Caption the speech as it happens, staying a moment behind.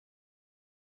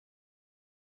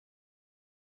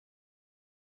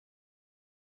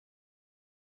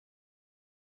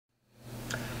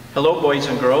Hello, boys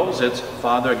and girls. It's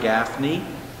Father Gaffney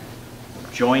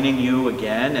joining you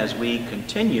again as we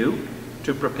continue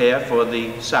to prepare for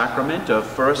the sacrament of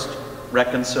First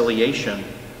Reconciliation,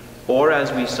 or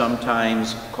as we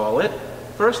sometimes call it,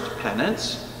 First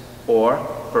Penance or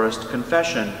First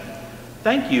Confession.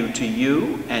 Thank you to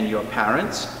you and your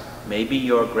parents, maybe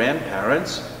your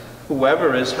grandparents,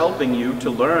 whoever is helping you to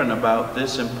learn about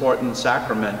this important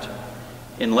sacrament.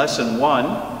 In Lesson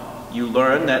 1, you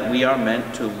learn that we are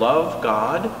meant to love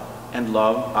God and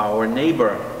love our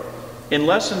neighbor. In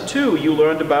Lesson 2, you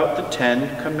learned about the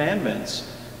 10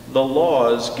 Commandments, the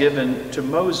laws given to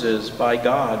Moses by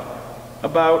God,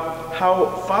 about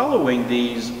how following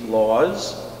these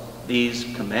laws, these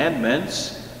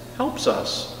commandments, helps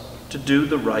us to do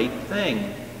the right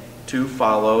thing, to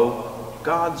follow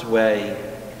God's way.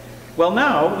 Well,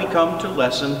 now we come to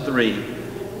Lesson 3.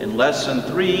 In Lesson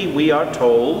 3, we are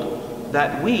told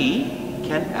that we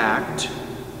can act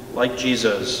like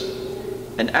Jesus.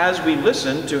 And as we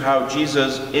listen to how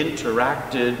Jesus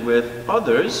interacted with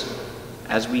others,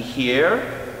 as we hear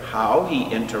how he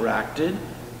interacted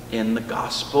in the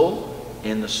gospel,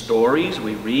 in the stories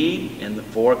we read in the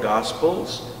 4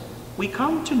 Gospels, we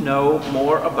come to know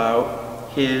more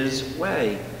about his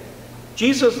way.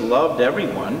 Jesus loved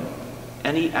everyone,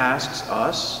 and he asks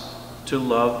us to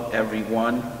love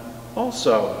everyone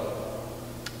also.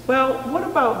 Well, what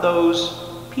about those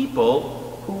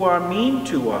people who are mean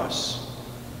to us?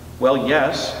 Well,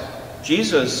 yes,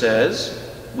 Jesus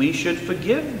says we should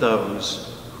forgive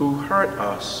those who hurt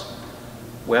us.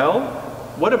 Well,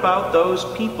 what about those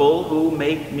people who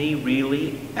make me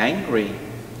really angry?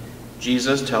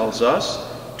 Jesus tells us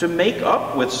to make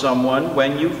up with someone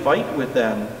when you fight with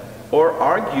them or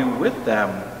argue with them.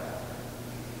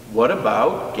 What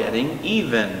about getting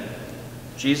even?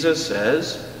 Jesus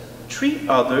says, treat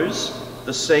others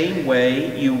the same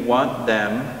way you want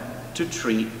them to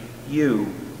treat you.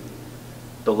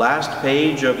 The last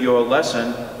page of your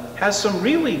lesson has some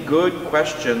really good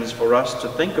questions for us to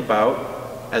think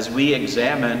about as we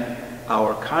examine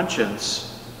our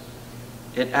conscience.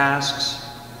 It asks,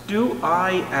 do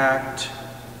I act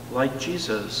like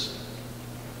Jesus?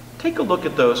 Take a look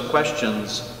at those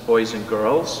questions, boys and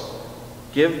girls.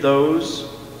 Give those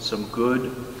some good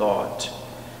thought.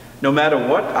 No matter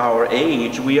what our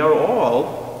age, we are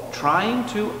all trying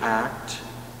to act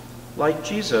like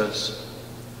Jesus.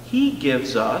 He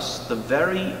gives us the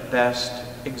very best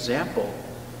example.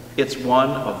 It's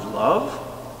one of love,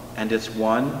 and it's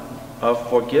one of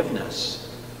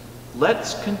forgiveness.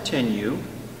 Let's continue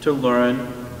to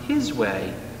learn his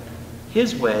way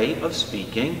of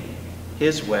speaking,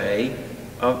 his way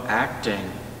of acting.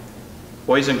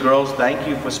 Boys and girls, thank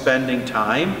you for spending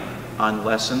time on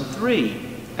Lesson 3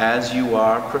 as you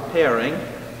are preparing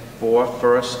for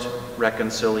First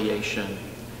Reconciliation.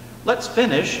 Let's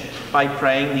finish by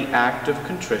praying the act of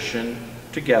contrition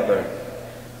together.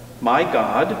 My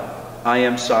God, I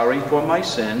am sorry for my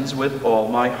sins with all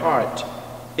my heart.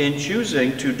 In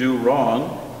choosing to do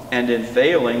wrong and in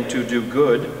failing to do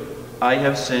good, I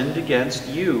have sinned against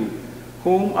you,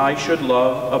 whom I should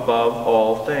love above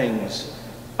all things.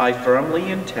 I firmly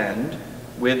intend,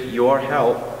 with your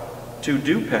help, to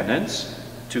do penance,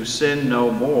 to sin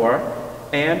no more,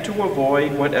 and to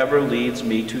avoid whatever leads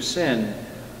me to sin.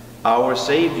 Our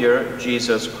Savior,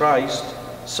 Jesus Christ,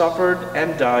 suffered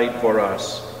and died for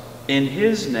us. In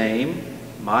his name,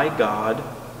 my God,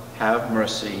 have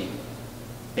mercy.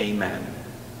 Amen.